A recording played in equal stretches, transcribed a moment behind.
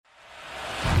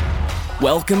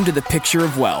Welcome to The Picture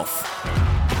of Wealth,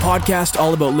 a podcast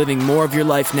all about living more of your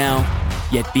life now,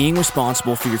 yet being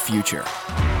responsible for your future.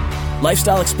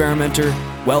 Lifestyle experimenter,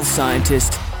 wealth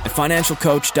scientist, and financial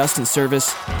coach Dustin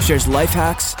shares life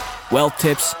hacks, wealth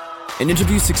tips, and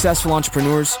interviews successful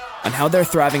entrepreneurs on how they're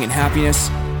thriving in happiness,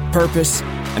 purpose,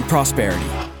 and prosperity.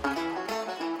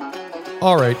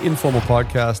 All right, informal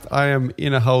podcast. I am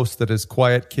in a house that is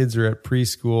quiet. Kids are at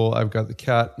preschool. I've got the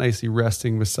cat nicely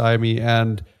resting beside me,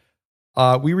 and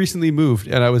we recently moved,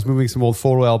 and I was moving some old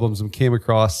photo albums and came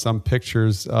across some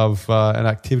pictures of an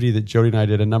activity that Jody and I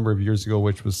did a number of years ago,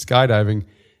 which was skydiving.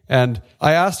 And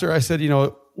I asked her, I said, is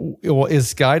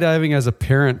skydiving as a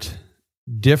parent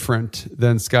different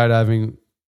than skydiving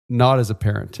not as a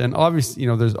parent? And obviously,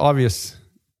 there's obvious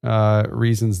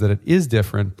reasons that it is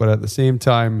different, but at the same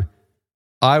time,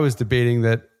 I was debating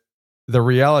that the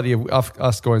reality of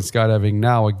us going skydiving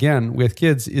now, again, with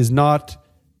kids is not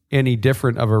any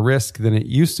different of a risk than it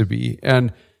used to be.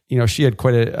 And, she had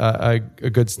quite a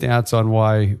good stance on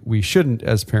why we shouldn't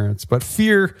as parents. But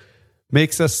fear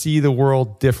makes us see the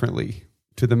world differently.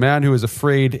 To the man who is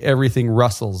afraid, everything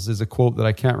rustles is a quote that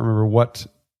I can't remember what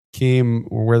came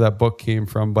or where that book came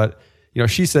from. But,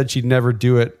 she said she'd never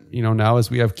do it, now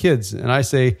as we have kids. And I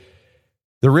say,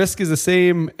 the risk is the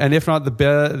same, and if not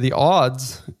the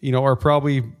odds, are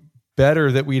probably better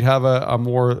that we'd have a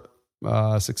more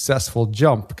successful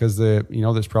jump because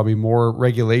there's probably more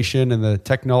regulation and the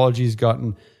technology's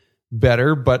gotten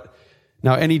better. But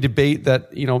now any debate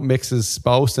that mixes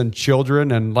spouse and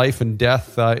children and life and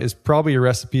death is probably a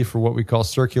recipe for what we call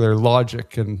circular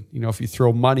logic. And if you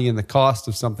throw money and the cost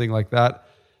of something like that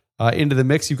into the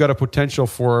mix, you've got a potential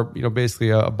for basically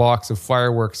a box of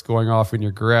fireworks going off in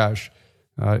your garage.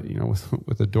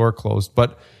 With the door closed.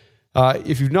 But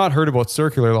if you've not heard about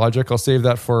circular logic, I'll save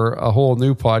that for a whole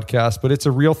new podcast. But it's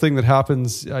a real thing that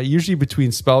happens usually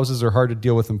between spouses or hard to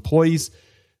deal with employees,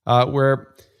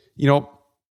 where,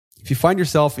 if you find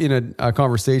yourself in a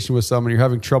conversation with someone, you're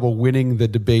having trouble winning the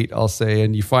debate, I'll say,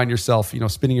 and you find yourself,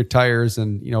 spinning your tires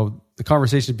and, the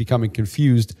conversation is becoming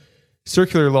confused,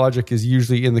 circular logic is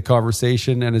usually in the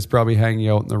conversation and is probably hanging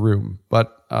out in the room.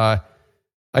 But,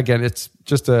 again, it's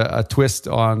just a twist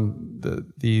on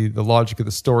the logic of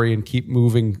the story and keep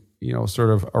moving, sort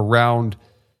of around,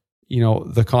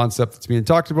 the concept that's being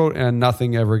talked about, and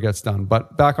nothing ever gets done.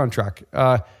 But back on track.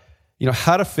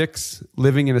 How to fix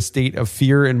living in a state of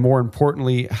fear, and more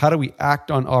importantly, how do we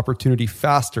act on opportunity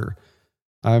faster?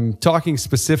 I'm talking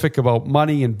specific about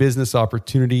money and business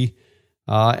opportunity,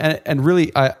 and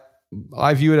really,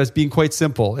 I view it as being quite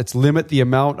simple. It's limit the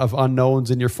amount of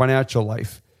unknowns in your financial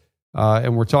life.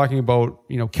 And we're talking about,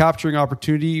 capturing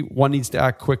opportunity. One needs to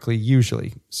act quickly,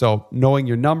 usually. So knowing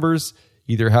your numbers,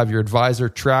 either have your advisor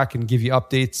track and give you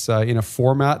updates in a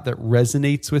format that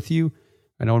resonates with you.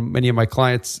 I know many of my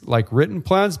clients like written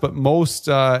plans, but most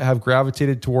have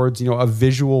gravitated towards, a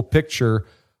visual picture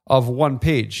of one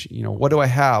page. What do I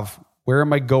have? Where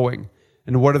am I going?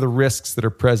 And what are the risks that are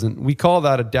present? We call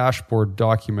that a dashboard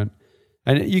document.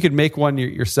 And you could make one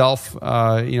yourself,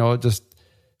 just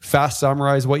fast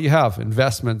summarize what you have,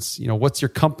 investments, what's your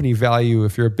company value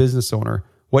if you're a business owner,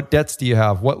 what debts do you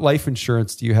have, what life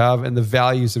insurance do you have, and the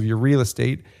values of your real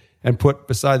estate, and put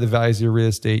beside the values of your real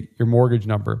estate, your mortgage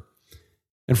number.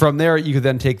 And from there, you could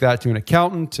then take that to an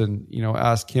accountant and,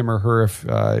 ask him or her if,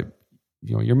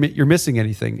 you're missing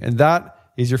anything. And that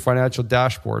is your financial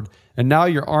dashboard. And now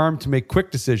you're armed to make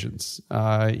quick decisions.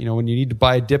 When you need to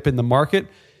buy a dip in the market,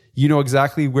 you know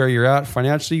exactly where you're at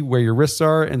financially, where your risks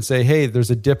are, and say, hey,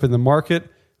 there's a dip in the market,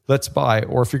 let's buy.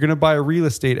 Or if you're going to buy a real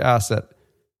estate asset,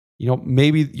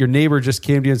 maybe your neighbor just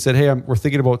came to you and said, hey, we're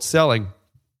thinking about selling.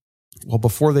 Well,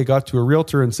 before they got to a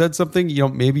realtor and said something,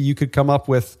 maybe you could come up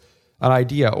with an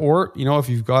idea. Or, if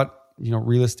you've got,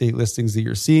 real estate listings that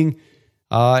you're seeing,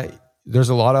 there's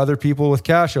a lot of other people with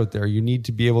cash out there. You need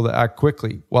to be able to act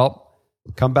quickly. Well,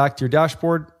 come back to your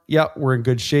dashboard. Yeah, we're in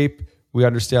good shape. We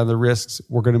understand the risks.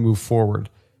 We're going to move forward.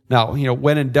 Now,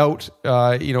 when in doubt,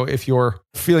 if you're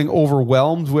feeling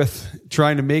overwhelmed with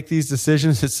trying to make these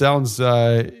decisions, it sounds,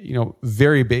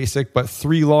 very basic, but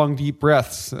 3 long, deep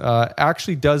breaths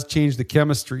actually does change the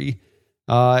chemistry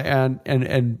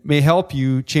and may help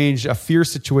you change a fear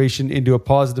situation into a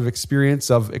positive experience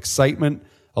of excitement,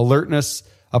 alertness,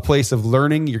 a place of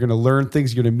learning. You're going to learn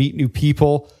things. You're going to meet new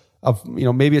people.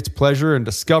 Maybe it's pleasure and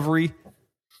discovery.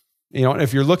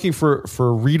 If you're looking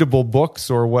for readable books,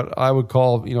 or what I would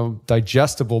call,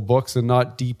 digestible books, and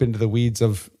not deep into the weeds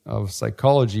of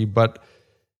psychology, but,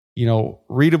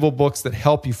 readable books that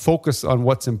help you focus on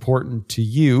what's important to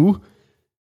you,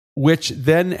 which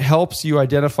then helps you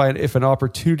identify if an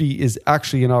opportunity is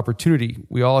actually an opportunity.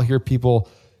 We all hear people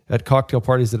at cocktail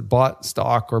parties that bought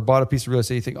stock or bought a piece of real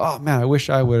estate. You think, oh man, I wish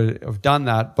I would have done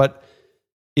that. But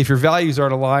if your values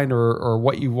aren't aligned or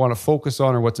what you want to focus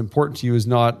on or what's important to you is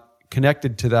not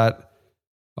connected to that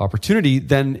opportunity,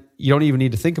 then you don't even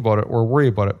need to think about it or worry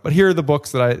about it. But here are the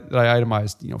books that I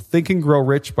itemized. Think and Grow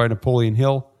Rich by Napoleon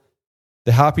Hill,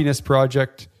 The Happiness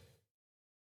Project,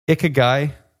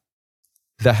 Ikigai,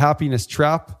 The Happiness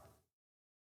Trap.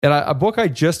 And a book I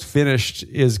just finished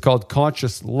is called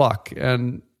Conscious Luck.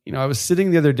 And I was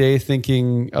sitting the other day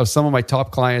thinking of some of my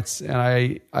top clients,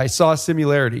 and I saw a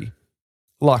similarity.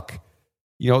 Luck.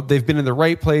 They've been in the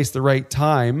right place, the right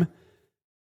time.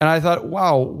 And I thought,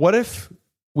 wow, what if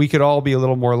we could all be a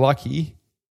little more lucky?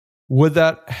 Would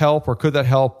that help, or could that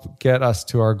help get us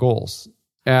to our goals?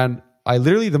 And I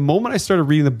literally, the moment I started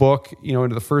reading the book,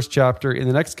 into the first chapter, in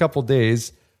the next couple of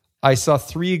days, I saw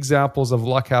 3 examples of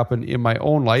luck happen in my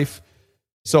own life.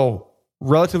 So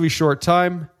relatively short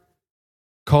time,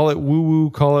 call it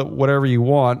woo-woo, call it whatever you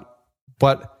want.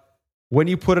 But when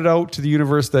you put it out to the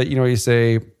universe that, you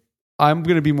say, I'm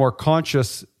going to be more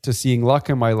conscious to seeing luck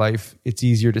in my life, it's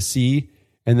easier to see.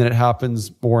 And then it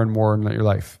happens more and more in your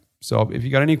life. So if you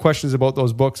got any questions about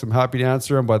those books, I'm happy to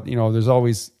answer them. But, there's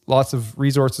always lots of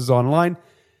resources online.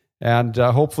 And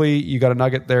hopefully you got a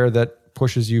nugget there that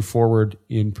pushes you forward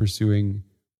in pursuing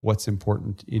what's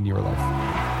important in your life.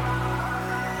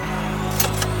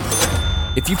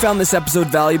 If you found this episode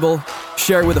valuable,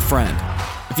 share it with a friend.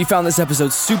 If you found this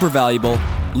episode super valuable,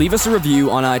 leave us a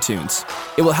review on iTunes.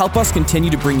 It will help us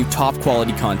continue to bring you top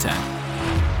quality content.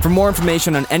 For more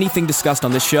information on anything discussed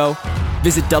on this show,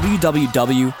 visit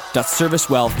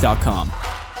www.servicewealth.com.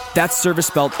 That's service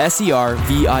spelled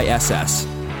SERVISS.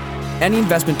 Any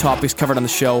investment topics covered on the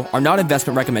show are not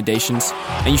investment recommendations,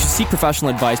 and you should seek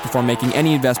professional advice before making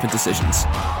any investment decisions.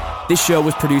 This show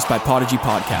was produced by Podigy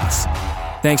Podcasts.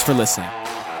 Thanks for listening.